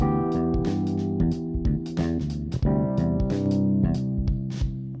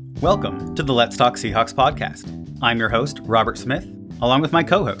Welcome to the Let's Talk Seahawks podcast. I'm your host, Robert Smith, along with my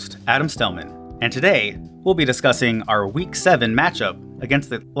co-host, Adam Stellman. And today, we'll be discussing our Week 7 matchup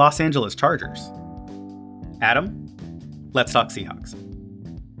against the Los Angeles Chargers. Adam, let's talk Seahawks.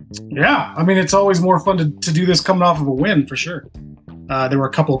 Yeah, I mean, it's always more fun to do this coming off of a win, for sure. There were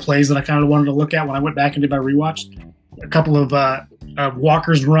a couple of plays that I kind of wanted to look at when I went back and did my rewatch. A couple of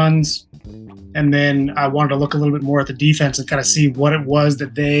Walker's runs, and then I wanted to look a little bit more at the defense and kind of see what it was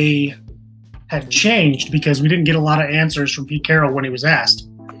that they had changed, because we didn't get a lot of answers from Pete Carroll when he was asked.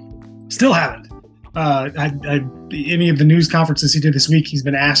 Still haven't. Any of the news conferences he did this week, he's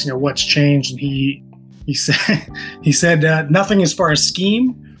been asked, what's changed, and he said nothing as far as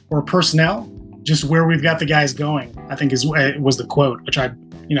scheme or personnel, just where we've got the guys going, I think was the quote, which I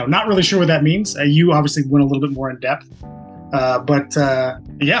not really sure what that means. You obviously went a little bit more in depth, but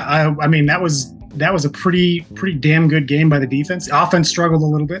I mean that was a pretty damn good game by the defense. The offense struggled a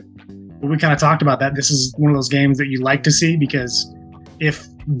little bit, but we kind of talked about that. This is one of those games that you like to see, because if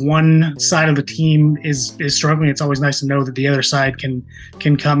one side of the team is struggling, it's always nice to know that the other side can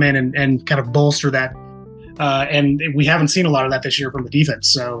come in and kind of bolster that. And we haven't seen a lot of that this year from the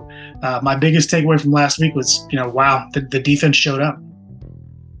defense. So my biggest takeaway from last week was, wow, the defense showed up.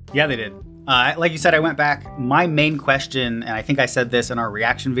 Yeah, they did. Like you said, I went back. My main question, and I think I said this in our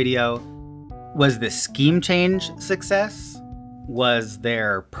reaction video, was the scheme change success? Was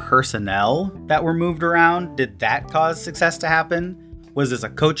there personnel that were moved around? Did that cause success to happen? Was this a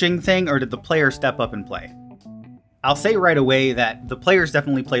coaching thing, or did the players step up and play? I'll say right away that the players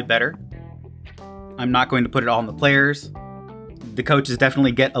definitely played better. I'm not going to put it all on the players. The coaches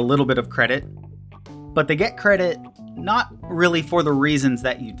definitely get a little bit of credit, but they get credit not really for the reasons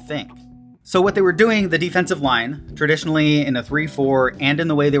that you'd think. So what they were doing, the defensive line, traditionally in a 3-4 and in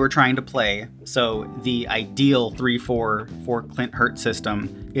the way they were trying to play, so the ideal 3-4 for Clint Hurtt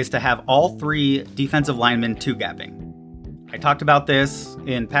system is to have all three defensive linemen two-gapping. I talked about this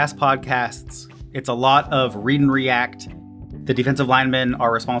in past podcasts. It's a lot of read and react. The defensive linemen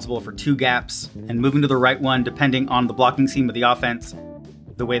are responsible for two gaps and moving to the right one depending on the blocking scheme of the offense,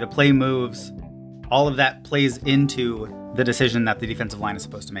 the way the play moves. All of that plays into the decision that the defensive line is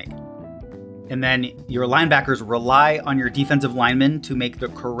supposed to make. And then your linebackers rely on your defensive linemen to make the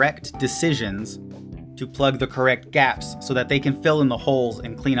correct decisions to plug the correct gaps so that they can fill in the holes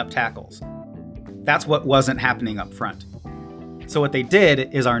and clean up tackles. That's what wasn't happening up front. So what they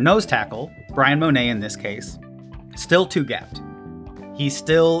did is our nose tackle, Brian Monet in this case, still two-gapped. He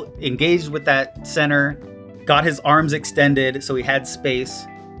still engaged with that center, got his arms extended so he had space,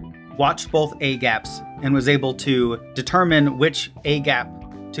 watched both A-gaps, and was able to determine which A-gap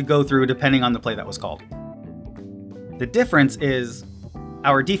to go through depending on the play that was called. The difference is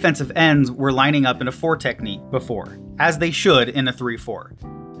our defensive ends were lining up in a 4 technique before, as they should in a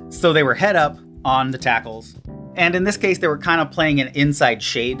 3-4. So they were head up on the tackles, and in this case they were kind of playing an inside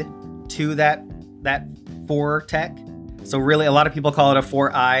shade to that 4 tech. So really a lot of people call it a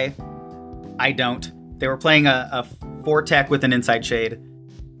 4-eye. I don't. They were playing a 4 tech with an inside shade.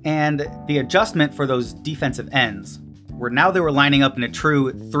 And the adjustment for those defensive ends were now they were lining up in a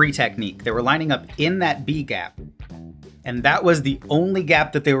true 3 technique. They were lining up in that B gap. And that was the only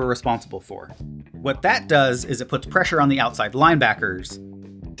gap that they were responsible for. What that does is it puts pressure on the outside linebackers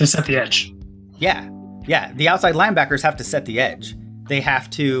to set the edge. Yeah. The outside linebackers have to set the edge. They have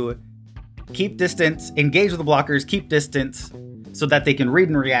to keep distance, engage with the blockers, keep distance so that they can read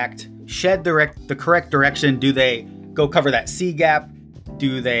and react, shed the correct direction. Do they go cover that C gap?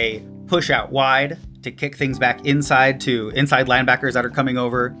 Do they push out wide to kick things back inside to inside linebackers that are coming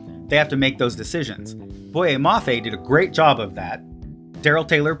over? They have to make those decisions. Boye Mafe did a great job of that. Darrell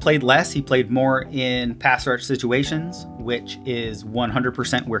Taylor played less. He played more in pass rush situations, which is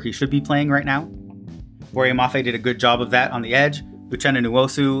 100% where he should be playing right now. Boye Mafe did a good job of that on the edge. Uchenna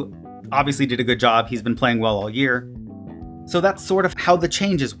Nwosu obviously did a good job. He's been playing well all year. So that's sort of how the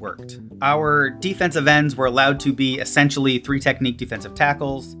changes worked. Our defensive ends were allowed to be essentially 3 technique defensive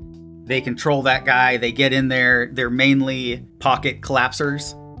tackles. They control that guy. They get in there. They're mainly pocket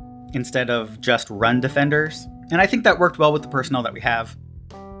collapsers instead of just run defenders. And I think that worked well with the personnel that we have.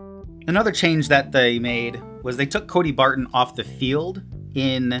 Another change that they made was they took Cody Barton off the field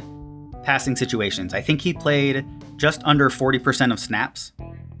in passing situations. I think he played just under 40% of snaps.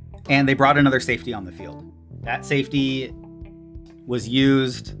 And they brought another safety on the field. That safety was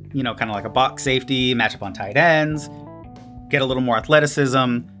used, kind of like a box safety, match up on tight ends, get a little more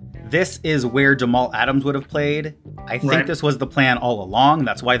athleticism. This is where Jamal Adams would have played. I think This was the plan all along.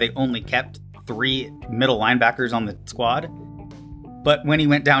 That's why they only kept 3 middle linebackers on the squad. But when he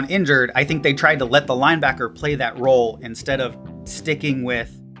went down injured, I think they tried to let the linebacker play that role instead of sticking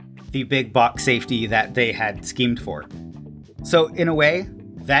with the big box safety that they had schemed for. So in a way,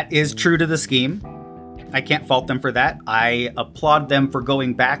 that is true to the scheme. I can't fault them for that. I applaud them for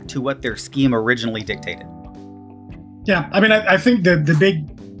going back to what their scheme originally dictated. Yeah, I mean, I think the big,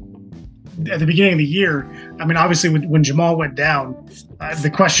 at the beginning of the year, I mean, obviously when Jamal went down, the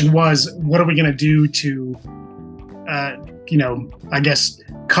question was, what are we going to do to, I guess,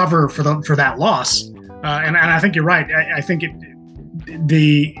 cover for that loss? And I think you're right. I think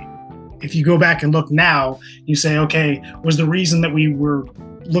if you go back and look now, you say, okay, was the reason that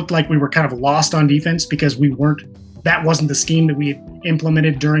looked like we were kind of lost on defense because that wasn't the scheme that we had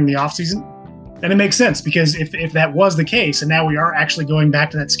implemented during the offseason? And it makes sense, because if that was the case, and now we are actually going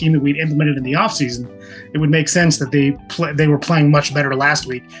back to that scheme that we'd implemented in the offseason, it would make sense that they were playing much better last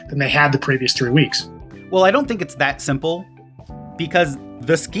week than they had the previous 3 weeks. Well, I don't think it's that simple, because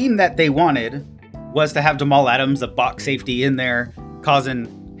the scheme that they wanted was to have Jamal Adams, a box safety, in there,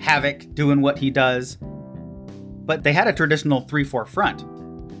 causing havoc, doing what he does. But they had a traditional 3-4 front.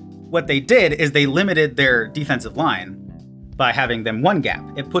 What they did is they limited their defensive line by having them one gap.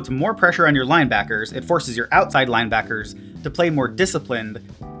 It puts more pressure on your linebackers. It forces your outside linebackers to play more disciplined,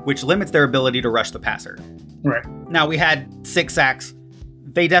 which limits their ability to rush the passer. Right. Now, we had 6 sacks.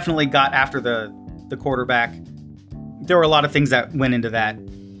 They definitely got after the quarterback. There were a lot of things that went into that.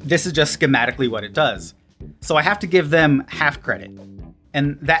 This is just schematically what it does. So I have to give them half credit.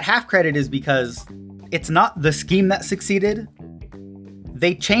 And that half credit is because it's not the scheme that succeeded.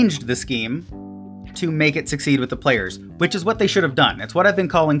 They changed the scheme to make it succeed with the players, which is what they should have done. It's what I've been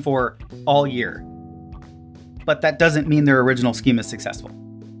calling for all year. But that doesn't mean their original scheme is successful.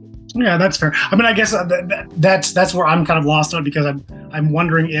 Yeah, that's fair. I mean, I guess that's where I'm kind of lost on it, because I'm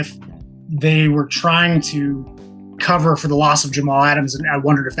wondering if they were trying to cover for the loss of Jamal Adams, and I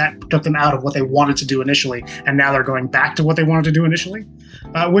wondered if that took them out of what they wanted to do initially, and now they're going back to what they wanted to do initially,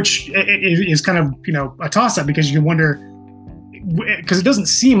 which is kind of, a toss-up, because you wonder, because it doesn't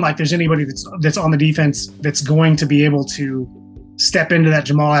seem like there's anybody that's on the defense that's going to be able to step into that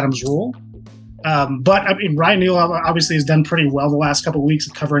Jamal Adams role. But I mean, Ryan Neal obviously has done pretty well the last couple of weeks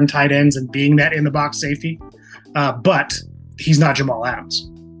of covering tight ends and being that in the box safety. But he's not Jamal Adams.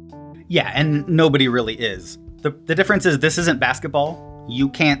 Yeah, and nobody really is. The difference is this isn't basketball. You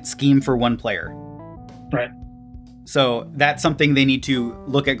can't scheme for one player. Right. So that's something they need to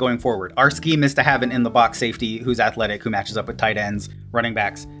look at going forward. Our scheme is to have an in-the-box safety who's athletic, who matches up with tight ends, running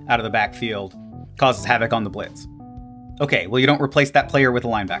backs, out of the backfield, causes havoc on the blitz. Okay, well, you don't replace that player with a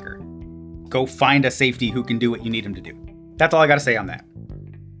linebacker. Go find a safety who can do what you need him to do. That's all I got to say on that.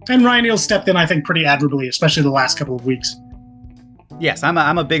 And Ryan Neal stepped in, I think, pretty admirably, especially the last couple of weeks. Yes, I'm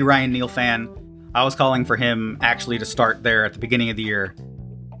a big Ryan Neal fan. I was calling for him actually to start there at the beginning of the year.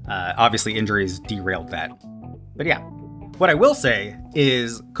 Obviously, injuries derailed that. But yeah, what I will say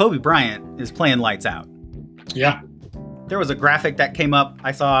is Kobe Bryant is playing lights out. Yeah. There was a graphic that came up,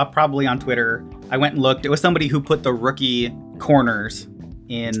 I saw probably on Twitter. I went and looked. It was somebody who put the rookie corners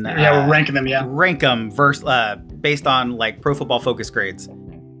in... we're ranking them, yeah. Rank them based on like Pro Football Focus grades.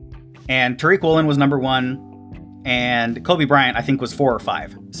 And Tariq Woolen was number 1, and Kobe Bryant, I think, was 4 or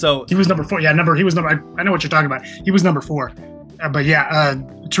 5. So he was number 4. Yeah, he was number... I know what you're talking about. He was number 4. But yeah,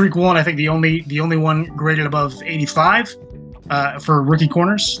 Tariq Woolen, I think the only one graded above 85 for rookie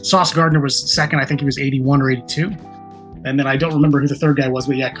corners. Sauce Gardner was second. I think he was 81 or 82. And then I don't remember who the third guy was,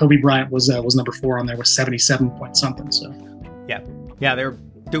 but yeah, Kobe Bryant was number 4 on there with 77 point something. So yeah, they're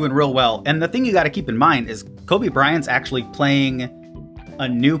doing real well. And the thing you got to keep in mind is Kobe Bryant's actually playing a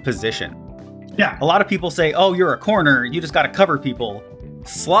new position. Yeah, a lot of people say, "Oh, you're a corner. You just got to cover people."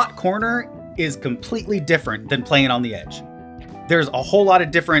 Slot corner is completely different than playing on the edge. There's a whole lot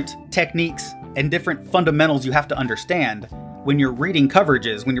of different techniques and different fundamentals you have to understand when you're reading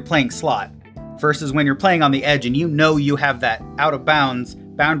coverages, when you're playing slot, versus when you're playing on the edge and you have that out of bounds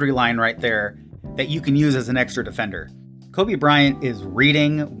boundary line right there that you can use as an extra defender. Kobe Bryant is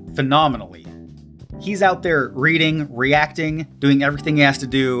reading phenomenally. He's out there reading, reacting, doing everything he has to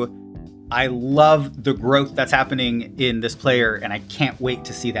do. I love the growth that's happening in this player, and I can't wait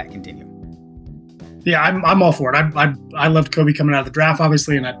to see that continue. Yeah, I'm all for it. I loved Kobe coming out of the draft,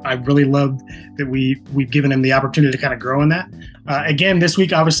 obviously, and I really loved that we've given him the opportunity to kind of grow in that. Again, this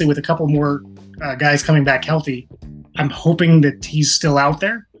week, obviously, with a couple more guys coming back healthy, I'm hoping that he's still out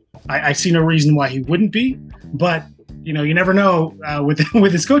there. I see no reason why he wouldn't be, but you never know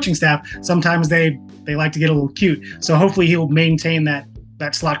with his coaching staff. Sometimes they like to get a little cute. So hopefully he'll maintain that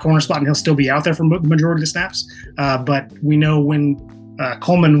slot corner spot and he'll still be out there for the majority of the snaps. But we know when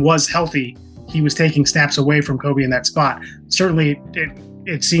Coleman was healthy, he was taking snaps away from Kobe in that spot. Certainly,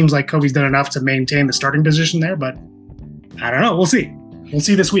 it seems like Kobe's done enough to maintain the starting position there, but I don't know. We'll see. We'll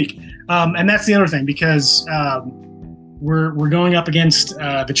see this week. And that's the other thing, because we're going up against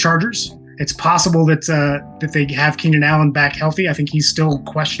the Chargers. It's possible that they have Keenan Allen back healthy. I think he's still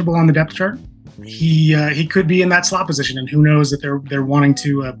questionable on the depth chart. He could be in that slot position, and who knows that they're wanting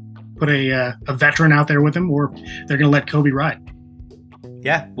to put a veteran out there with him, or they're going to let Kobe ride.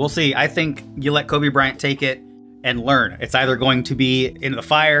 Yeah, we'll see. I think you let Kobe Bryant take it and learn. It's either going to be into the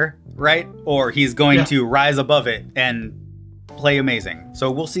fire, right? Or he's going to rise above it and play amazing. So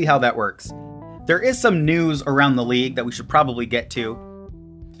we'll see how that works. There is some news around the league that we should probably get to.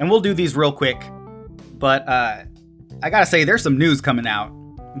 And we'll do these real quick. But I gotta say, there's some news coming out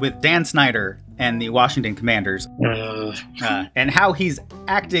with Dan Snyder and the Washington Commanders. And how he's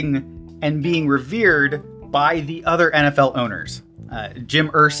acting and being revered by the other NFL owners. Jim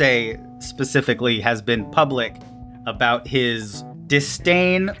Irsay specifically has been public about his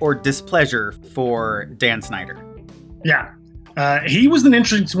disdain or displeasure for Dan Snyder. Yeah. He was an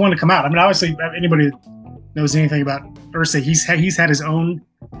interesting one to come out. I mean, obviously, anybody that knows anything about Irsay, he's had his own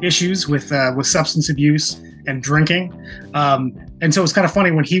issues with substance abuse and drinking. And so it's kind of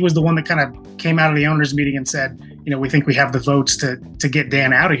funny when he was the one that kind of came out of the owners meeting and said, we think we have the votes to get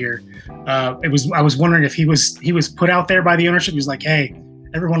Dan out of here. I was wondering if he was put out there by the ownership. He was like, hey,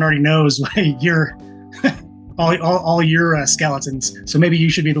 everyone already knows you're all your skeletons, so maybe you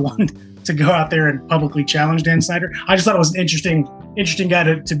should be the one to go out there and publicly challenge Dan Snyder. I just thought it was an interesting guy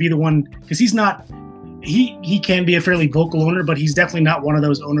to be the one, because he's not. He can be a fairly vocal owner, but he's definitely not one of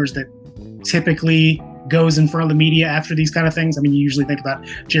those owners that typically goes in front of the media after these kind of things. I mean, you usually think about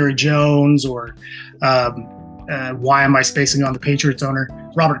Jerry Jones or why am I spacing on the Patriots owner,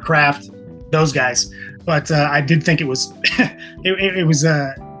 Robert Kraft, those guys. But I did think it was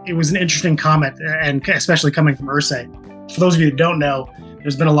it was an interesting comment, and especially coming from Irsay. For those of you that don't know,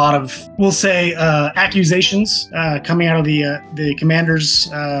 there's been a lot of, we'll say, accusations coming out of the Commanders,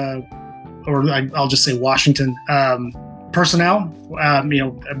 or I'll just say Washington personnel,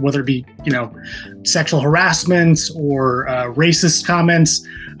 whether it be, sexual harassment or racist comments.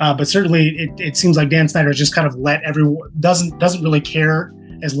 But certainly it seems like Dan Snyder just kind of let everyone, doesn't really care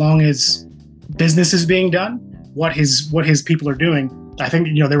as long as business is being done, what his people are doing. I think,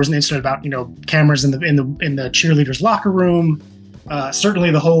 there was an incident about, cameras in the cheerleaders' locker room.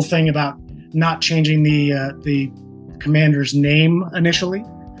 Certainly the whole thing about not changing the Commander's name initially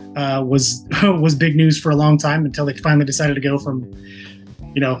was big news for a long time, until they finally decided to go from,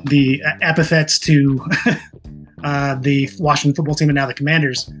 the epithets to the Washington football team and now the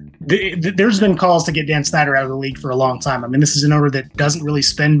Commanders. There's been calls to get Dan Snyder out of the league for a long time. I mean, this is an owner that doesn't really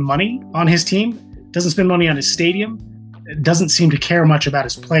spend money on his team, doesn't spend money on his stadium, doesn't seem to care much about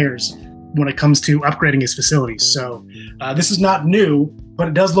his players when it comes to upgrading his facilities. So this is not new, but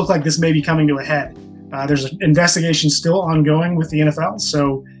it does look like this may be coming to a head. There's an investigation still ongoing with the NFL,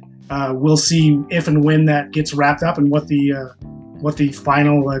 so we'll see if and when that gets wrapped up and what the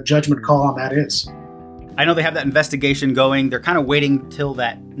final judgment call on that is. I know they have that investigation going. They're kind of waiting till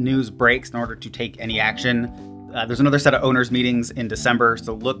that news breaks in order to take any action. There's another set of owners meetings in December,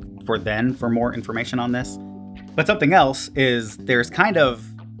 so look for then for more information on this. But something else is there's kind of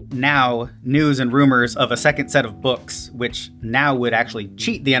now news and rumors of a second set of books, which now would actually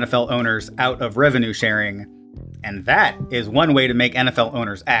cheat the NFL owners out of revenue sharing. And that is one way to make NFL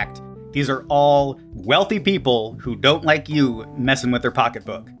owners act. These are all wealthy people who don't like you messing with their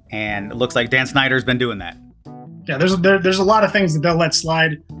pocketbook. And it looks like Dan Snyder's been doing that. Yeah, there's a lot of things that they'll let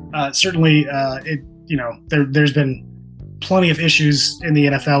slide. Certainly, there's been plenty of issues in the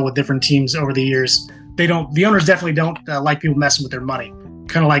NFL with different teams over the years. The owners definitely don't like people messing with their money.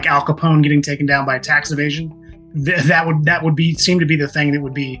 Kind of like Al Capone getting taken down by tax evasion. That would seem to be the thing that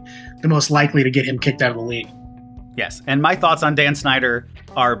would be the most likely to get him kicked out of the league. Yes, and my thoughts on Dan Snyder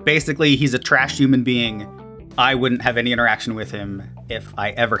are basically he's a trash human being. I wouldn't have any interaction with him if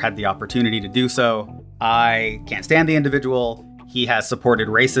I ever had the opportunity to do so. I can't stand the individual. He has supported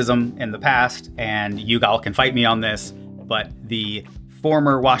racism in the past, and you all can fight me on this, but the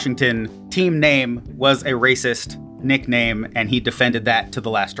former Washington team name was a racist nickname, and he defended that to the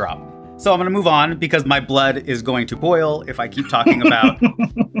last drop. So I'm going to move on because my blood is going to boil if I keep talking about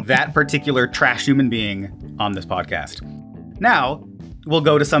that particular trash human being on this podcast. Now, we'll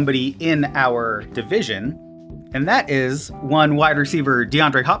go to somebody in our division, and that is one wide receiver,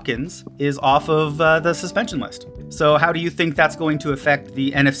 DeAndre Hopkins, is off of the suspension list. So how do you think that's going to affect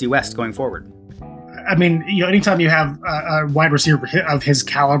the NFC West going forward? I mean, anytime you have a wide receiver of his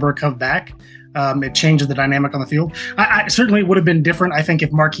caliber come back, it changes the dynamic on the field. I certainly would have been different, I think,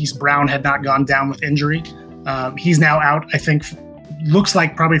 if Marquise Brown had not gone down with injury. He's now out, I think, looks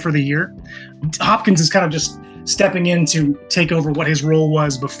like probably for the year. Hopkins is kind of just stepping in to take over what his role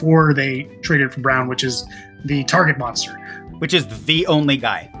was before they traded for Brown, which is the target monster. Which is the only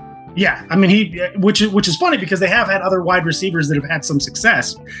guy. Yeah, I mean, which is funny because they have had other wide receivers that have had some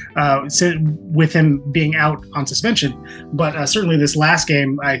success with him being out on suspension. But certainly this last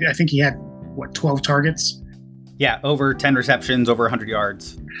game, I think he had, 12 targets? Yeah, over 10 receptions, over 100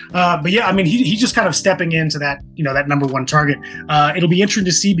 yards. But yeah, I mean, he's just kind of stepping into that, that number one target. It'll be interesting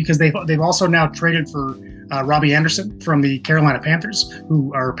to see because they've also now traded for Robbie Anderson from the Carolina Panthers,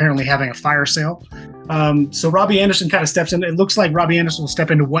 who are apparently having a fire sale. So Robbie Anderson kind of steps in. It looks like Robbie Anderson will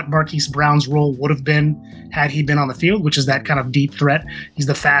step into what Marquise Brown's role would have been had he been on the field, which is that kind of deep threat. He's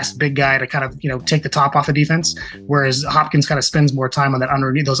the fast, big guy to kind of, take the top off the defense, whereas Hopkins kind of spends more time on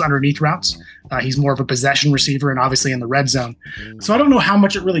those underneath routes. He's more of a possession receiver and obviously in the red zone. So I don't know how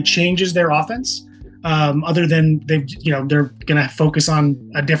much it really changes their offense. Other than they're going to focus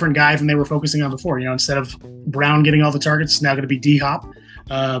on a different guy than they were focusing on before. Instead of Brown getting all the targets, it's now going to be D-Hop.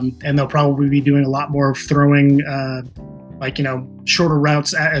 And they'll probably be doing a lot more throwing, shorter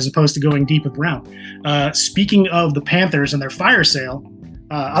routes as opposed to going deep with Brown. Speaking of the Panthers and their fire sale,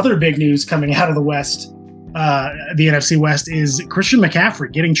 other big news coming out of the West, the NFC West, is Christian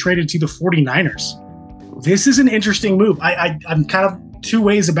McCaffrey getting traded to the 49ers. This is an interesting move. I'm kind of two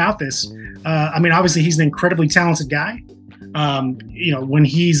ways about this. Obviously he's an incredibly talented guy. When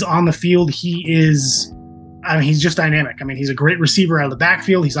he's on the field, he's just dynamic. He's a great receiver out of the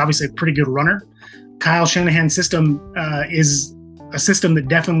backfield. He's obviously a pretty good runner. Kyle Shanahan's system is a system that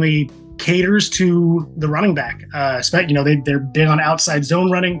definitely caters to the running back. They're big on outside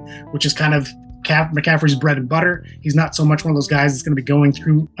zone running, which is kind of McCaffrey's bread and butter. He's not so much one of those guys that's going to be going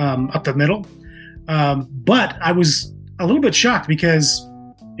through up the middle. But I was a little bit shocked because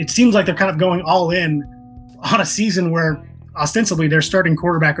it seems like they're kind of going all in on a season where ostensibly their starting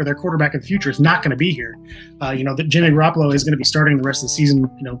quarterback or their quarterback of the future is not going to be here. That Jimmy Garoppolo is going to be starting the rest of the season,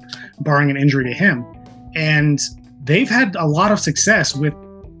 barring an injury to him. And they've had a lot of success with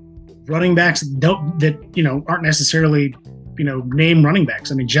running backs that aren't necessarily, name running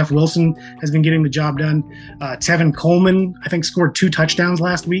backs. Jeff Wilson has been getting the job done. Tevin Coleman, I think, scored 2 touchdowns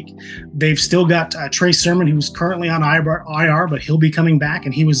last week. They've still got Trey Sermon, who's currently on IR, but he'll be coming back,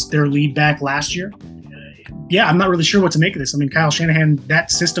 and he was their lead back last year. Yeah, I'm not really sure what to make of this. Kyle Shanahan,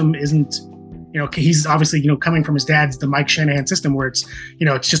 that system isn't, he's obviously, coming from his dad's, the Mike Shanahan system where it's,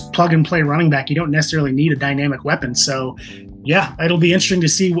 it's just plug and play running back. You don't necessarily need a dynamic weapon. So yeah, it'll be interesting to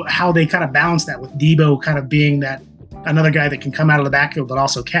see how they kind of balance that with Debo kind of being that another guy that can come out of the backfield but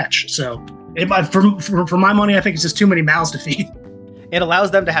also catch. So for my money, I think it's just too many mouths to feed. It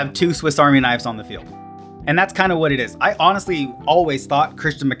allows them to have 2 Swiss Army knives on the field. And that's kind of what it is. I honestly always thought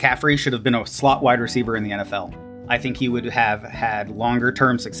Christian McCaffrey should have been a slot wide receiver in the NFL. I think he would have had longer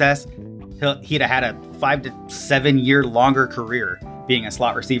term success. He'd have had a 5 to 7 year longer career being a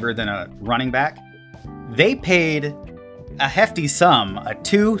slot receiver than a running back. They paid a hefty sum, a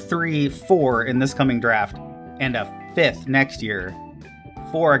 2, 3, 4 in this coming draft, and a 5th next year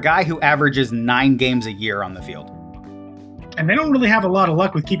for a guy who averages 9 games a year on the field. And they don't really have a lot of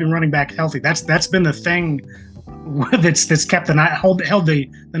luck with keeping running back healthy. That's been the thing that's kept held the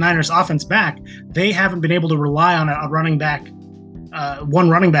Niners offense back. They haven't been able to rely on a running back, one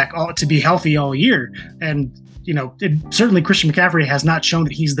running back to be healthy all year. And certainly Christian McCaffrey has not shown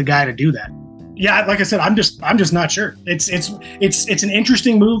that he's the guy to do that. Yeah, like I said, I'm just not sure. It's an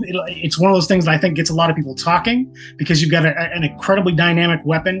interesting move. It's one of those things that I think gets a lot of people talking because you've got an incredibly dynamic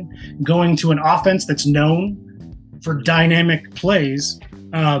weapon going to an offense that's known for dynamic plays,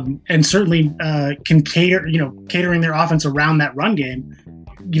 and certainly can catering their offense around that run game.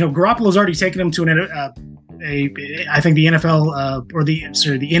 Garoppolo's already taken them to I think the NFL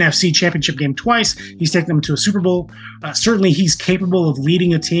the NFC Championship game twice. He's taken them to a Super Bowl. Certainly, he's capable of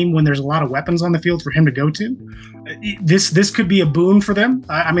leading a team when there's a lot of weapons on the field for him to go to. This could be a boon for them.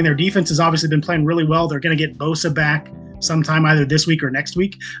 Their defense has obviously been playing really well. They're going to get Bosa back sometime either this week or next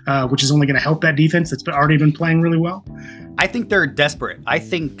week, which is only going to help that defense that's already been playing really well. I think they're desperate. I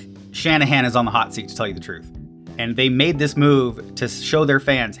think Shanahan is on the hot seat, to tell you the truth. And they made this move to show their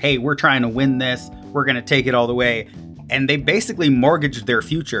fans, hey, we're trying to win this. We're going to take it all the way. And they basically mortgaged their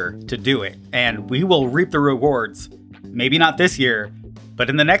future to do it. And we will reap the rewards. Maybe not this year, but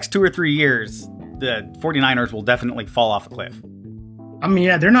in the next 2 or 3 years, the 49ers will definitely fall off a cliff.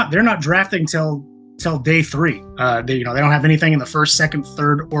 They're not drafting till day 3. They don't have anything in the 1st, 2nd,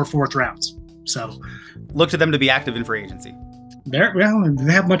 3rd, or 4th rounds. So look to them to be active in free agency. They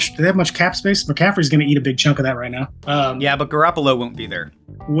have much cap space. McCaffrey's going to eat a big chunk of that right now. Yeah, but Garoppolo won't be there.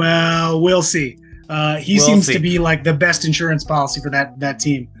 Well, we'll see. He seems to be like the best insurance policy for that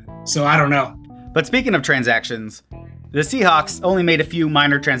team. So I don't know. But speaking of transactions, the Seahawks only made a few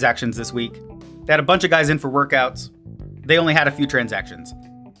minor transactions this week. They had a bunch of guys in for workouts. They only had a few transactions.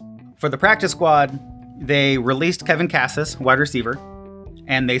 For the practice squad, they released Kevin Cassis, wide receiver,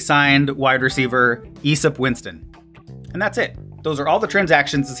 and they signed wide receiver Aesop Winston. And that's it. Those are all the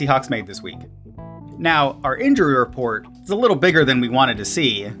transactions the Seahawks made this week. Now, our injury report is a little bigger than we wanted to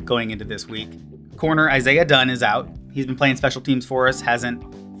see going into this week. Corner Isaiah Dunn is out. He's been playing special teams for us, hasn't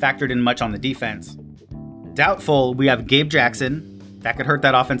factored in much on the defense. Doubtful, we have Gabe Jackson. That could hurt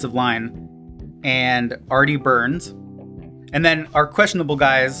that offensive line. And Artie Burns. And then our questionable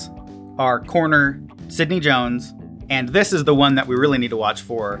guys are corner Sidney Jones. And this is the one that we really need to watch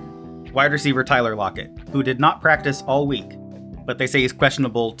for, wide receiver Tyler Lockett, who did not practice all week, but they say he's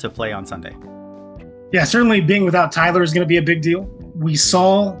questionable to play on Sunday. Yeah, certainly being without Tyler is going to be a big deal. We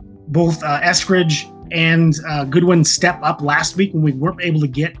saw both Eskridge and Goodwin step up last week when we weren't able to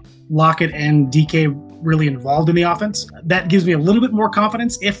get Lockett and DK really involved in the offense. That gives me a little bit more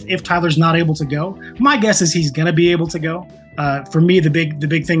confidence if Tyler's not able to go. My guess is he's going to be able to go. For me, the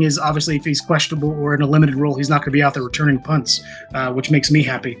big thing is obviously if he's questionable or in a limited role, he's not going to be out there returning punts, which makes me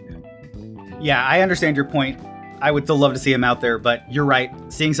happy. Yeah, I understand your point. I would still love to see him out there, but you're right.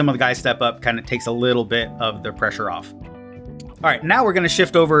 Seeing some of the guys step up kind of takes a little bit of the pressure off. All right, now we're going to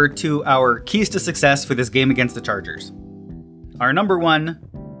shift over to our keys to success for this game against the Chargers. Our number one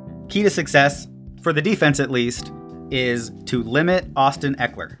key to success, for the defense at least, is to limit Austin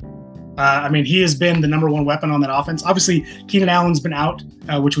Eckler. He has been the number one weapon on that offense. Obviously, Keenan Allen's been out,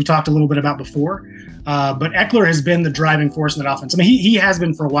 which we talked a little bit about before. But Eckler has been the driving force in that offense. I mean, he has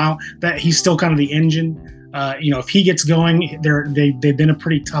been for a while. That he's still kind of the engine. If he gets going, they've been a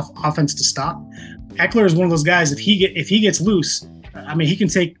pretty tough offense to stop. Eckler is one of those guys. If he gets loose, he can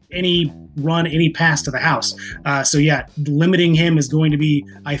take any run, any pass to the house. Limiting him is going to be,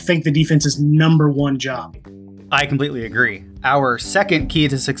 I think, the defense's number one job. I completely agree. Our second key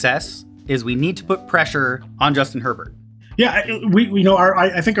to success is we need to put pressure on Justin Herbert. Yeah,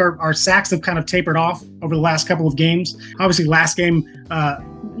 I think our sacks have kind of tapered off over the last couple of games. Obviously, last game,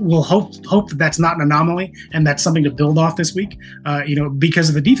 we'll hope that that's not an anomaly and that's something to build off this week. Because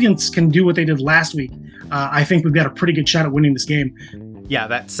if the defense can do what they did last week, I think we've got a pretty good shot at winning this game. Yeah,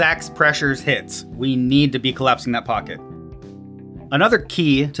 that sacks, pressures, hits. We need to be collapsing that pocket. Another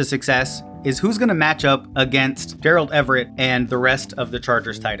key to success is who's going to match up against Gerald Everett and the rest of the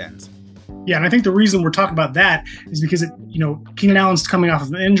Chargers tight ends. Yeah, and I think the reason we're talking about that is because Keenan Allen's coming off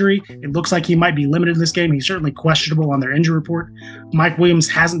of an injury. It looks like he might be limited in this game. He's certainly questionable on their injury report. Mike Williams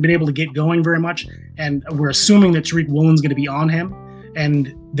hasn't been able to get going very much, and we're assuming that Tariq Woolen's going to be on him.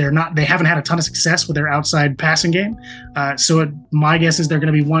 And they haven't had a ton of success with their outside passing game. My guess is they're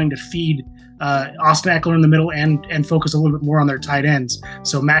going to be wanting to feed Austin Eckler in the middle and focus a little bit more on their tight ends.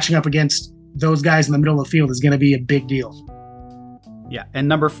 So matching up against those guys in the middle of the field is going to be a big deal. Yeah, and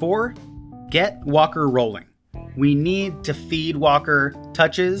number 4, get Walker rolling. We need to feed Walker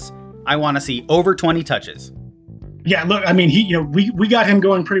touches. I want to see over 20 touches. Yeah, look, we got him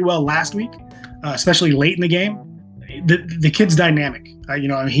going pretty well last week, especially late in the game. The kid's dynamic.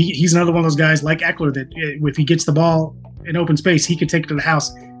 He's another one of those guys like Eckler that if he gets the ball in open space, he could take it to the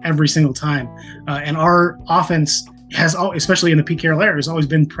house every single time. And our offense has, especially in the Pete Carroll era, has always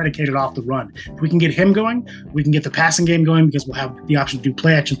been predicated off the run. If we can get him going, we can get the passing game going because we'll have the option to do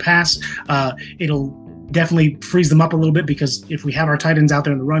play action pass. It'll definitely frees them up a little bit because if we have our tight ends out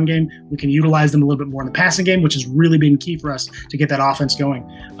there in the run game, we can utilize them a little bit more in the passing game, which has really been key for us to get that offense going.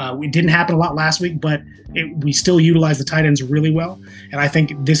 It didn't happen a lot last week, but we still utilize the tight ends really well. And I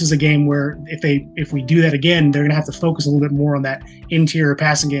think this is a game where if we do that again, they're going to have to focus a little bit more on that interior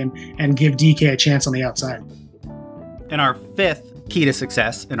passing game and give DK a chance on the outside. And our 5th key to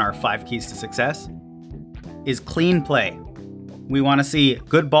success in our 5 keys to success is clean play. We want to see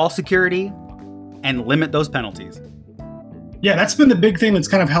good ball security and limit those penalties. Yeah, that's been the big thing that's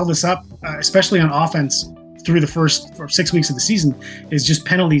kind of held us up, especially on offense through the first 6 weeks of the season, is just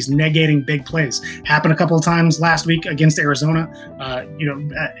penalties negating big plays. Happened a couple of times last week against Arizona.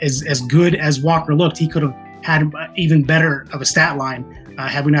 As good as Walker looked, he could have had even better of a stat line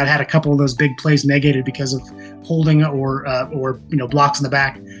had we not had a couple of those big plays negated because of holding or blocks in the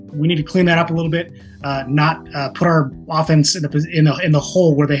back. We need to clean that up a little bit, not put our offense in the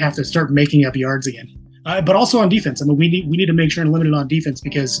hole where they have to start making up yards again. But also on defense. We need to make sure and limit it on defense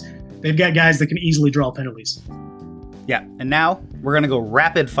because they've got guys that can easily draw penalties. Yeah, and now we're going to go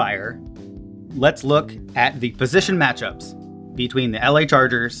rapid fire. Let's look at the position matchups between the LA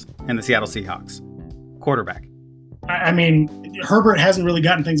Chargers and the Seattle Seahawks. Quarterback. Herbert hasn't really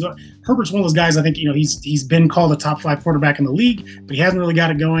gotten things. Herbert's one of those guys, I think, he's been called a top 5 quarterback in the league, but he hasn't really got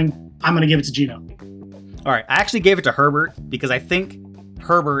it going. I'm going to give it to Geno. All right. I actually gave it to Herbert because I think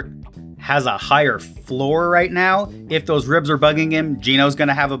Herbert has a higher floor right now. If those ribs are bugging him, Geno's going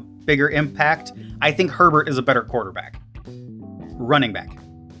to have a bigger impact. I think Herbert is a better quarterback. Running back.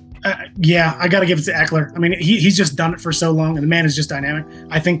 Yeah, I got to give it to Eckler. I mean, he's just done it for so long, and the man is just dynamic.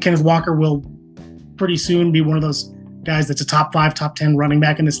 I think Kenneth Walker will pretty soon be one of those guys that's a top 5, top 10 running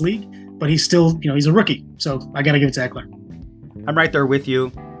back in this league, but he's still, he's a rookie. So I got to give it to Eckler. I'm right there with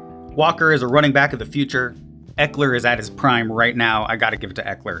you. Walker is a running back of the future. Eckler is at his prime right now. I got to give it to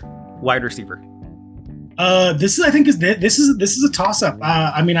Eckler. Wide receiver. This is a toss-up.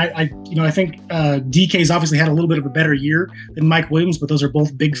 I think DK's obviously had a little bit of a better year than Mike Williams, but those are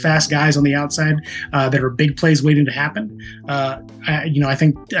both big, fast guys on the outside that are big plays waiting to happen. I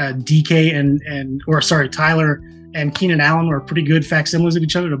think Tyler and Keenan Allen are pretty good facsimiles of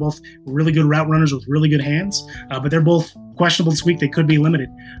each other. They're both really good route runners with really good hands, but they're both questionable this week. They could be limited.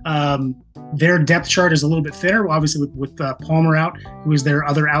 Their depth chart is a little bit thinner, obviously with Palmer out, who is their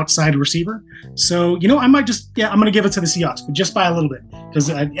other outside receiver. So, I'm going to give it to the Seahawks, but just by a little bit, because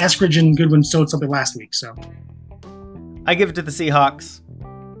Eskridge and Goodwin showed something last week. So I give it to the Seahawks.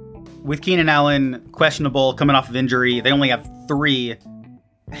 With Keenan Allen questionable, coming off of injury, they only have 3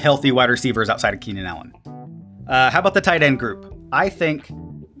 healthy wide receivers outside of Keenan Allen. How about the tight end group? I think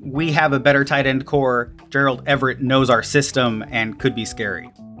we have a better tight end core. Gerald Everett knows our system and could be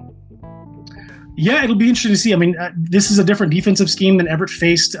scary. Yeah, it'll be interesting to see. I mean, this is a different defensive scheme than Everett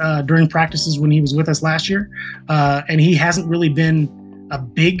faced during practices when he was with us last year. And he hasn't really been a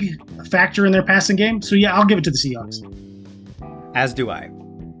big factor in their passing game. So, yeah, I'll give it to the Seahawks. As do I.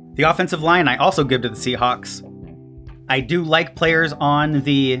 The offensive line, I also give to the Seahawks. I do like players on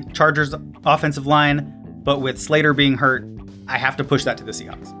the Chargers offensive line, but with Slater being hurt, I have to push that to the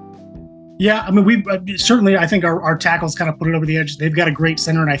Seahawks. Yeah, I mean, I think our tackles kind of put it over the edge. They've got a great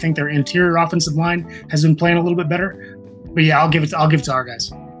center, and I think their interior offensive line has been playing a little bit better. But yeah, I'll give it to our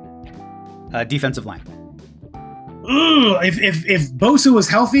guys. Defensive line. Ooh, if Bosa was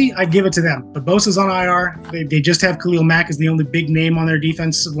healthy, I'd give it to them. But Bosa's on IR. They just have Khalil Mack as the only big name on their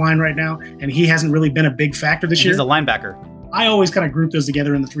defensive line right now, and he hasn't really been a big factor this year. He's a linebacker. I always kind of group those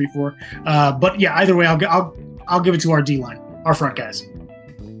together in the 3-4. But yeah, either way, I'll give it to our D line, our front guys.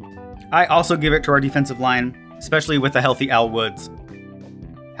 I also give it to our defensive line, especially with the healthy Al Woods.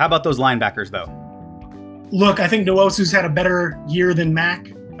 How about those linebackers, though? Look, I think Nwosu's had a better year than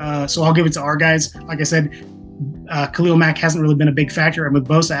Mack, so I'll give it to our guys. Like I said, Khalil Mack hasn't really been a big factor, and with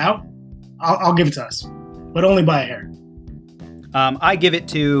Bosa out, I'll give it to us, but only by a hair. I give it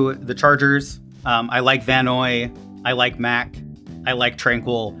to the Chargers. I like Van Noy. I like Mack. I like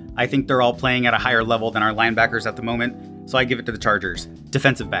Tranquil. I think they're all playing at a higher level than our linebackers at the moment, so I give it to the Chargers.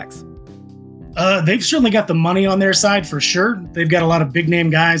 Defensive backs. They've certainly got the money on their side for sure. They've got a lot of big name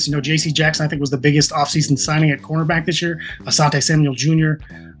guys. J.C. Jackson, I think, was the biggest offseason signing at cornerback this year. Asante Samuel Jr.,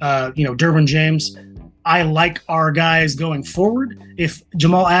 Derwin James. I like our guys going forward. If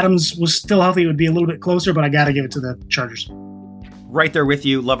Jamal Adams was still healthy, it would be a little bit closer, but I got to give it to the Chargers. Right there with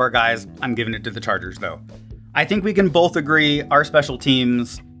you. Love our guys. I'm giving it to the Chargers, though. I think we can both agree our special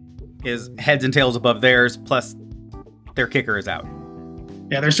teams is heads and tails above theirs, plus their kicker is out.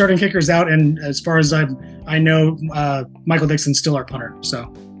 Yeah, their starting kicker's out, and as far as I know, Michael Dixon's still our punter.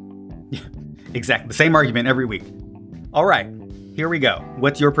 So, yeah, exactly. The same argument every week. All right, here we go.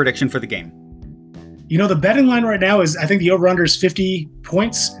 What's your prediction for the game? The betting line right now is, I think the over-under is 50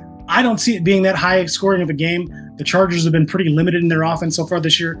 points. I don't see it being that high scoring of a game. The Chargers have been pretty limited in their offense so far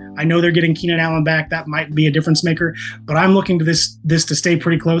this year. I know they're getting Keenan Allen back. That might be a difference maker, but I'm looking to this to stay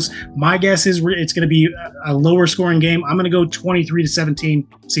pretty close. My guess is it's going to be a lower scoring game. I'm going to go 23-17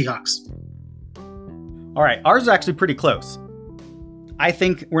 Seahawks. All right. Ours is actually pretty close. I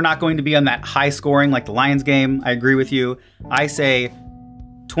think we're not going to be on that high scoring like the Lions game. I agree with you. I say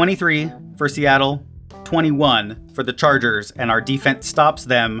 23 for Seattle, 21 for the Chargers, and our defense stops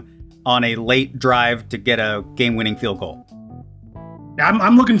them on a late drive to get a game-winning field goal.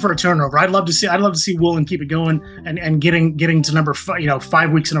 I'm looking for a turnover. I'd love to see Woolen keep it going and getting to number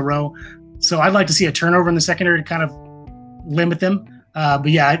 5 weeks in a row. So I'd like to see a turnover in the secondary to kind of limit them.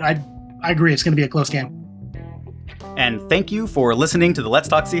 But yeah, I agree. It's going to be a close game. And thank you for listening to the Let's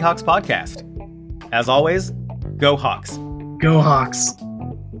Talk Seahawks podcast. As always, go Hawks. Go Hawks.